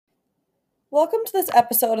Welcome to this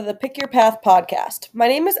episode of the Pick Your Path podcast. My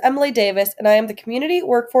name is Emily Davis, and I am the Community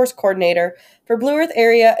Workforce Coordinator for Blue Earth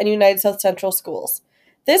Area and United South Central Schools.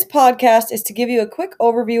 This podcast is to give you a quick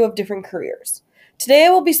overview of different careers. Today I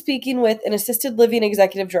will be speaking with an Assisted Living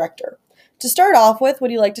Executive Director. To start off with,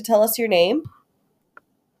 would you like to tell us your name?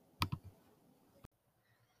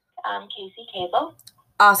 I'm Casey Cable,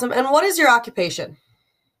 Awesome. And what is your occupation?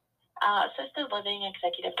 Assisted Living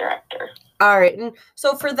Executive Director. All right. And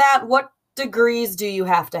so for that, what degrees do you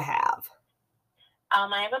have to have?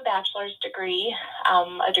 I have a bachelor's degree,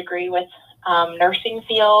 a degree with nursing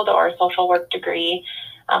field or a social work degree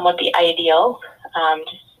would be ideal,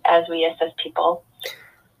 just as we assist people.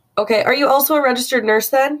 Okay. Are you also a registered nurse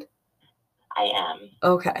then? I am.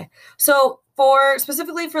 Okay. So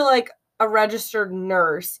specifically for like a registered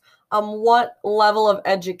nurse, what level of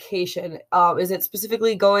education? Is it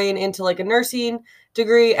specifically going into like a nursing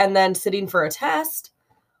degree and then sitting for a test?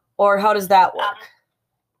 Or how does that work?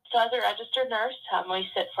 So as a registered nurse, we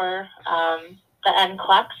sit for the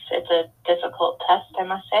NCLEX. It's a difficult test, I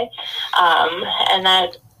must say. And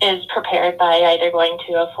that is prepared by either going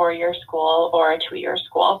to a 4-year school or a 2-year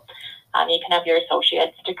school. You can have your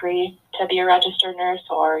associate's degree to be a registered nurse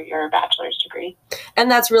or your bachelor's degree.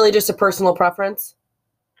 And that's really just a personal preference?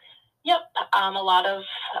 Yep. A lot of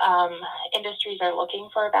industries are looking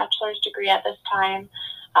for a bachelor's degree at this time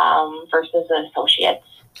versus an associate's.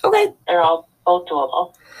 Okay. They're all both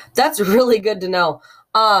doable. That's really good to know.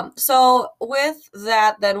 So with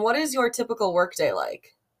that, then, what is your typical workday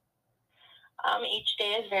like? Each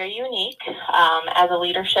day is very unique. As a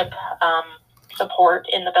leadership support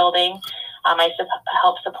in the building, I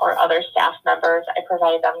help support other staff members. I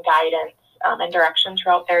provide them guidance and direction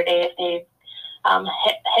throughout their day if they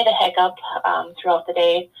hit a hiccup throughout the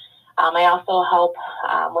day. I also help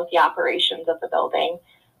with the operations of the building.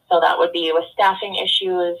 So that would be with staffing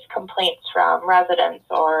issues, complaints from residents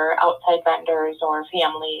or outside vendors or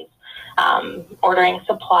families, ordering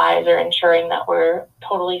supplies or ensuring that we're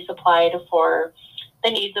totally supplied for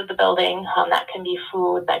the needs of the building. That can be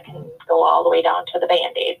food, that can go all the way down to the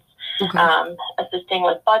Band-Aids. Okay. Assisting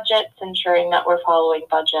with budgets, ensuring that we're following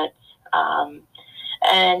budgets.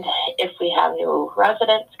 And if we have new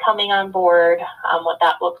residents coming on board, what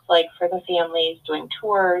that looks like for the families, doing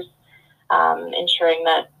tours, ensuring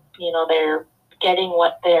that they're getting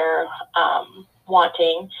what they're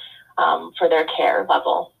wanting for their care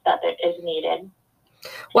level that is needed.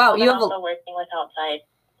 Wow, you also working with outside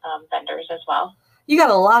vendors as well. You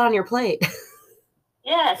got a lot on your plate.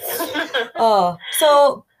 Yes.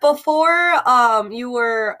 So before you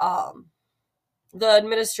were the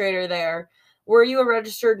administrator there, were you a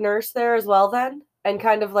registered nurse there as well then, and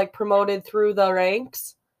kind of like promoted through the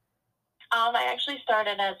ranks? I actually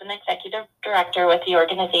started as an executive director with the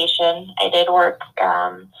organization. I did work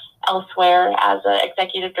elsewhere as an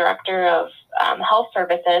executive director of health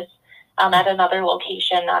services at another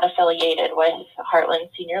location not affiliated with Heartland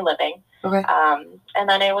Senior Living. Okay. And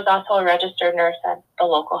then I was also a registered nurse at the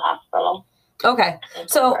local hospital. Okay.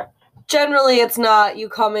 So generally it's not you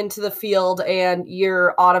come into the field and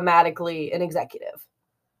you're automatically an executive.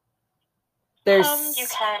 You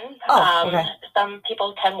can. Okay. Some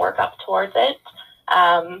people can work up towards it.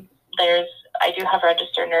 I do have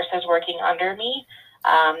registered nurses working under me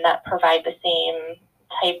that provide the same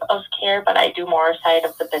type of care, but I do more side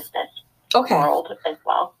of the business world as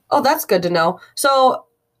well. Oh, that's good to know. So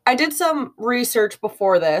I did some research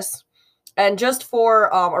before this, and just for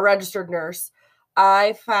a registered nurse,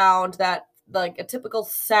 I found that like a typical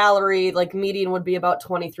salary, like median, would be about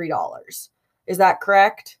 $23. Is that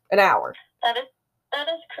correct? An hour? That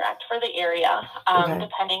is correct for the area.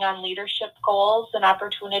 Depending on leadership goals and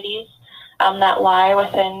opportunities that lie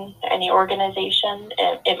within any organization,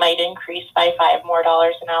 it might increase by $5 more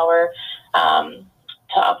an hour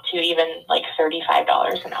to up to even like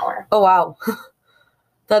 $35 an hour. Oh, wow.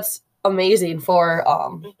 That's amazing for, I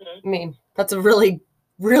mean, that's a really,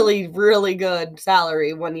 really, really good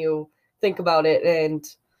salary when you think about it, and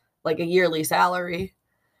like a yearly salary.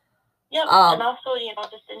 Yep, and also,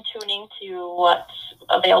 just in tuning to what's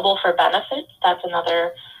available for benefits, that's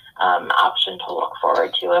another option to look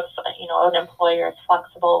forward to if, an employer is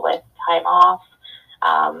flexible with time off.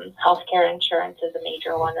 Healthcare insurance is a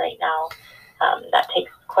major one right now. That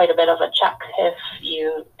takes quite a bit of a check if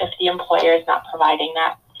the employer is not providing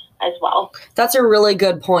that as well. That's a really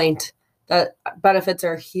good point, that benefits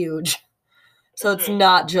are huge. So it's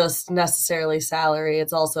not just necessarily salary.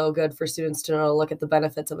 It's also good for students to know to look at the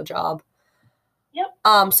benefits of a job.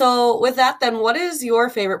 Yep. So with that, then, what is your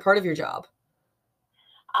favorite part of your job?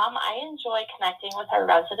 I enjoy connecting with our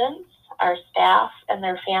residents. our staff and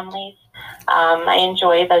their families. I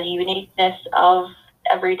enjoy the uniqueness of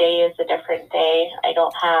every day is a different day. I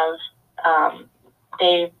don't have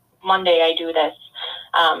Monday I do this.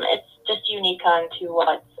 It's just unique onto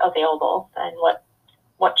what's available and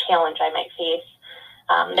what challenge I might face.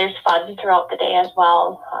 There's fun throughout the day as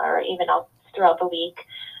well, or even out throughout the week,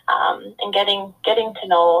 and getting to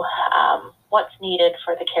know what's needed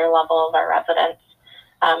for the care level of our residents.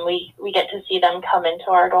 We get to see them come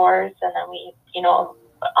into our doors, and then we,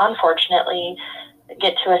 unfortunately,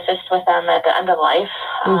 get to assist with them at the end of life.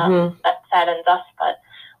 That saddens us, but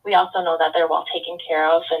we also know that they're well taken care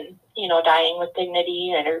of and, dying with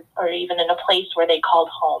dignity or even in a place where they called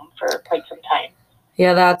home for quite some time.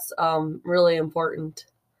 Yeah, that's really important.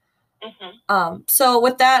 So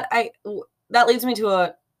with that, that leads me to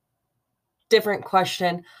a different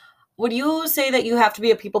question. Would you say that you have to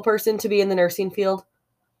be a people person to be in the nursing field?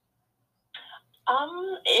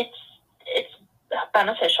 It's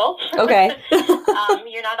beneficial. Okay.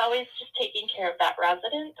 You're not always just taking care of that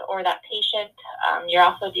resident or that patient. You're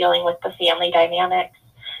also dealing with the family dynamics.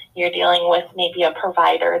 You're dealing with maybe a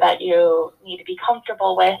provider that you need to be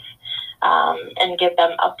comfortable with, and give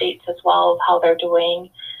them updates as well of how they're doing.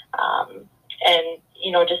 And,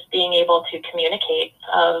 just being able to communicate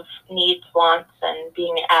of needs, wants, and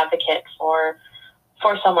being an advocate for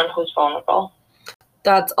someone who's vulnerable.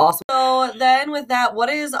 That's awesome. So then with that, what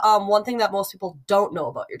is one thing that most people don't know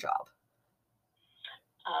about your job?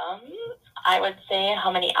 I would say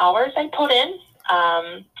how many hours I put in.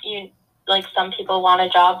 Some people want a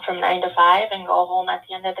job from 9 to 5 and go home at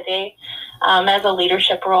the end of the day. As a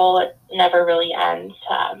leadership role, it never really ends.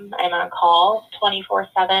 I'm on call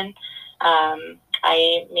 24/7.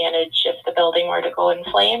 I manage if the building were to go in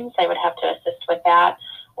flames, I would have to assist with that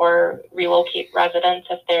or relocate residents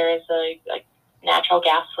if there is a natural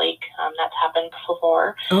gas leak. That's happened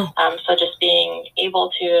before. So just being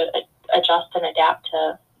able to adjust and adapt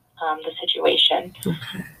to the situation.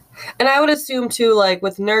 Okay. And I would assume too,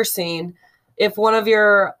 with nursing, if one of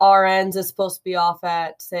your RNs is supposed to be off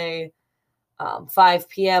at, say, 5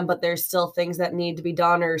 p.m., but there's still things that need to be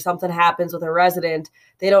done or something happens with a resident,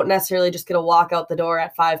 they don't necessarily just get to walk out the door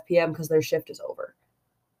at 5 p.m. because their shift is over.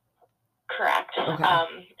 Correct. Okay.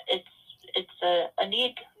 It's a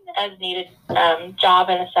needed job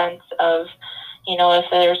in a sense of, if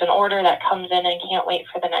there's an order that comes in and can't wait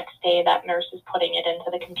for the next day, that nurse is putting it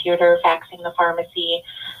into the computer, faxing the pharmacy,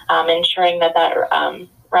 ensuring that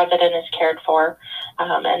resident is cared for,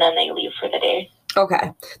 and then they leave for the day.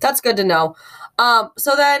 Okay, that's good to know.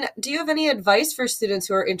 So then, do you have any advice for students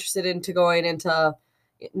who are interested into going into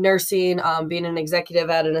nursing, being an executive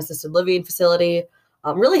at an assisted living facility,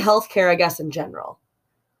 really healthcare, I guess, in general?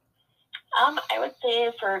 I would say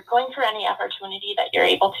for going for any opportunity that you're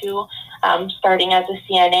able to, starting as a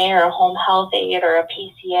CNA or a home health aide or a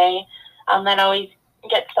PCA, that always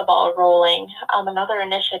gets the ball rolling. Another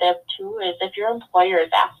initiative, too, is if your employer is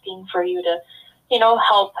asking for you to,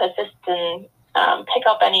 help assist and pick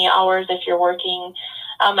up any hours if you're working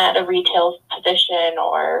at a retail position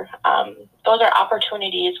or those are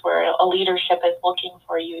opportunities where a leadership is looking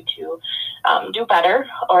for you to do better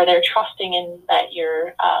or they're trusting in that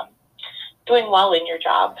you're doing well in your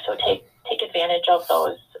job. So take advantage of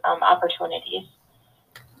those opportunities.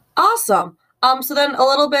 Awesome. So then a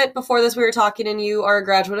little bit before this, we were talking and you are a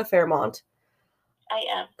graduate of Fairmont. I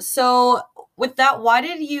am. So with that, why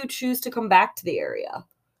did you choose to come back to the area?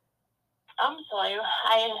 So I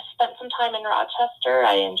spent some time in Rochester.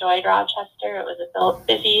 I enjoyed Rochester. It was a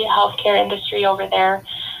busy healthcare industry over there.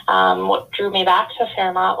 What drew me back to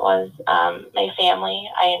Fairmont was my family.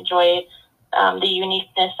 I enjoyed the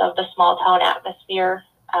uniqueness of the small town atmosphere,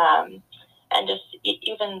 and just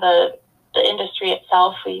even the industry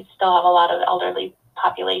itself. We still have a lot of elderly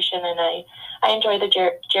population, and I enjoy the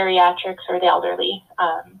geriatrics or the elderly,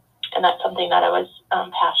 and that's something that I was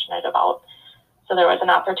passionate about. So there was an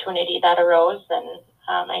opportunity that arose, and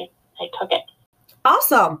I took it.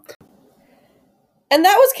 Awesome. And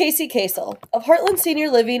that was Casey Kasel of Heartland Senior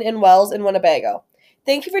Living in Wells in Winnebago.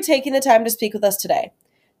 Thank you for taking the time to speak with us today.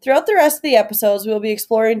 Throughout the rest of the episodes, we will be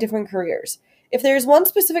exploring different careers. If there is one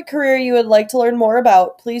specific career you would like to learn more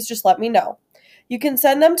about, please just let me know. You can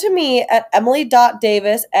send them to me at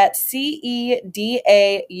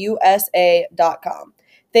emily.davis@cedausa.com.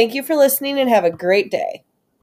 Thank you for listening and have a great day.